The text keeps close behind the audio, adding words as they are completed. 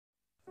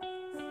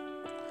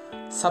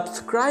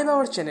Subscribe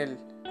our channel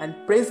and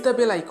press the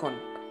bell icon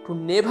to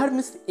never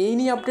miss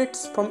any updates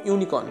from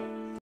Unicorn.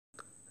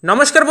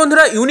 নমস্কার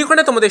বন্ধুরা,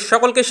 ইউনিকর্নে তোমাদের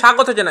সকলকে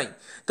স্বাগত জানাই।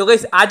 তো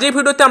গাইস, আজ এই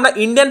ভিডিওতে আমরা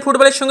ইন্ডিয়ান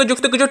ফুটবলের সঙ্গে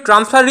যুক্ত কিছু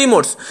ট্রান্সফার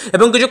রিমোটস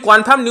এবং কিছু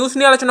কনফার্ম নিউজ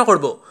নিয়ে আলোচনা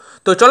করব।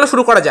 তো চলো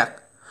শুরু করা যাক।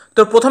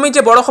 তো প্রথমেই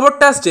যে বড়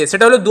খবরটা আসছে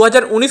সেটা হলো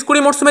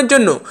 2019-20 মরশুমের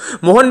জন্য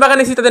মোহনবাগান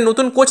এসি তাদের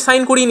নতুন কোচ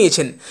সাইন করিয়ে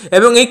নিয়েছেন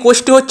এবং এই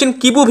কোচটি হচ্ছেন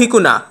কিবু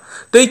ভিকুনা।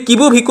 তো এই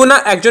কিবু ভিকুনা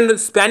একজন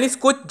স্প্যানিশ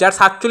কোচ যার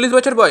 47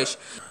 বছর বয়স।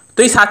 তো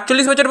এই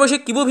 47 বছর বয়সী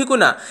কিবু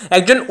ভিকুনা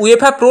একজন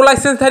উয়েফা প্রো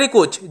লাইসেন্সধারী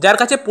কোচ যার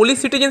কাছে পুলিশ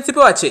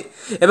সিটিজেনশিপও আছে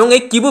এবং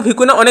এই কিবু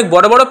ভিকুনা অনেক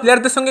বড় বড়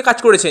প্লেয়ারদের সঙ্গে কাজ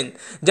করেছেন,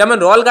 যেমন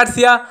রল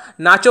গার্সিয়া,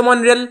 নাচো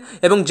মনরেল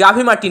এবং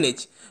জাভি মার্টিনেজ।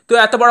 তো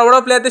এত বড় বড়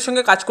প্লেয়ারদের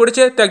সঙ্গে কাজ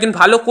করেছে, তো একজন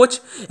ভালো কোচ।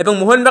 এবং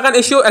মোহনবাগান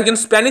এসেও একজন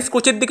স্প্যানিশ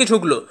কোচের দিকে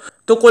ঝুঁকলো।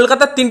 তো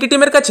কলকাতার 3টি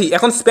টিমের কাছেই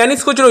এখন স্প্যানিশ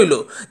কোচ রইল,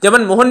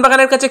 যেমন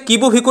মোহনবাগানের কাছে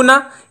কিবু ভিকুনা,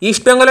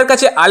 ইস্ট বেঙ্গলের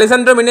কাছে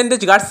আলেসান্দ্রো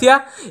মেনেন্দেজ গার্সিয়া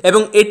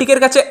এবং এটিকের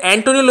কাছে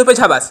অ্যান্টোনিও লোপেজ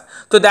হাবাস।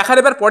 তো দেখার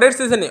এবার পরের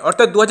সিজনে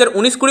অর্থাৎ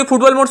 2019-20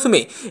 ফুটবল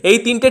মরশুমে এই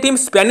 3টে টিম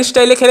স্প্যানিশ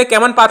স্টাইলে খেলে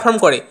কেমন পারফর্ম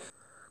করে।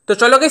 তো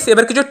চলো গাইস,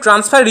 এবার কিছু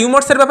ট্রান্সফার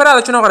রিউমার্সের ব্যাপারে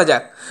আলোচনা করা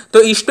যাক। তো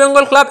ইস্ট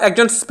বেঙ্গল ক্লাব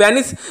একজন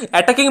স্প্যানিশ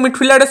অ্যাটাকিং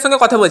মিডফিল্ডারের সঙ্গে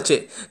কথা বলছে।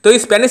 তো এই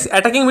স্প্যানিশ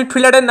অ্যাটাকিং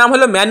মিডফিল্ডারের নাম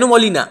হলো ম্যানু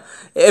মলিনা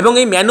এবং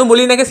এই ম্যানু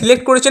মলিনাকে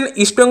সিলেক্ট করেছেন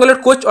ইস্ট বেঙ্গলের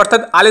কোচ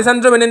অর্থাৎ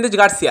আলেসান্দ্রো মেনেন্দেজ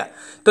গার্সিয়া।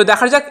 তো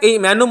দেখা যাক এই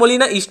ম্যানু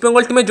মলিনা ইস্ট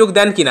বেঙ্গল টিমে যোগ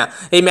দেন কিনা।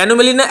 এই ম্যানু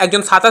মলিনা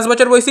একজন 27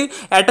 বছর বয়সী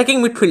অ্যাটাকিং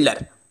মিডফিল্ডার।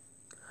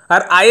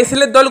 আর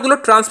আইএসএলের দলগুলো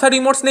ট্রান্সফার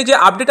রিমোটস নিয়ে যে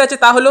আপডেট আছে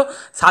তা হলো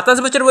 27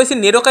 বছর বয়সী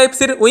নেরোকা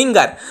এফসির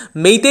উইঙ্গার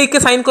মেইতেইকে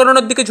সাইন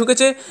করানোর দিকে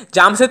ঝুঁকেছে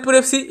জামশেদপুর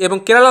এফসি এবং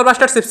কেরালা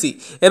ব্লাস্টার্স এফসি,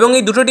 এবং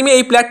এই দুটো টিমে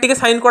এই প্লেয়ারটিকে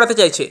সাইন করাতে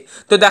চাইছে।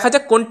 তো দেখা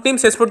যাক কোন টিম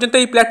শেষ পর্যন্ত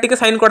এই প্লেয়ারটিকে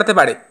সাইন করাতে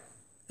পারে।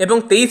 এবং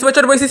 23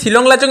 বছর বয়সী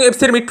শিলং লাচং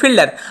এফসির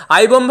মিডফিল্ডার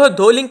আইবম্ভ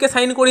ধৌলিংকে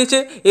সাইন করিয়েছে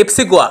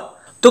এফসি গোয়া।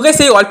 তো গাইস,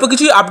 এই অল্প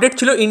কিছুই আপডেট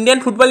ছিল ইন্ডিয়ান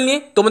ফুটবল নিয়ে,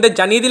 তোমাদের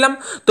জানিয়ে দিলাম।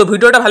 তো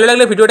ভিডিওটা ভালো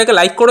লাগলে ভিডিওটাকে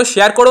লাইক করো,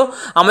 শেয়ার করো,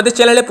 আমাদের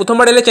চ্যানেলে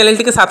প্রথমবার এলে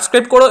চ্যানেলটিকে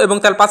সাবস্ক্রাইব করো এবং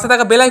তার পাশে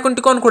থাকা বেল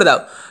আইকনটি অন করে দাও।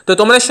 তো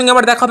তোমাদের সঙ্গে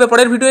আবার দেখা হবে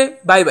পরের ভিডিওয়ে।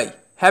 Bye bye,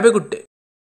 have a good day.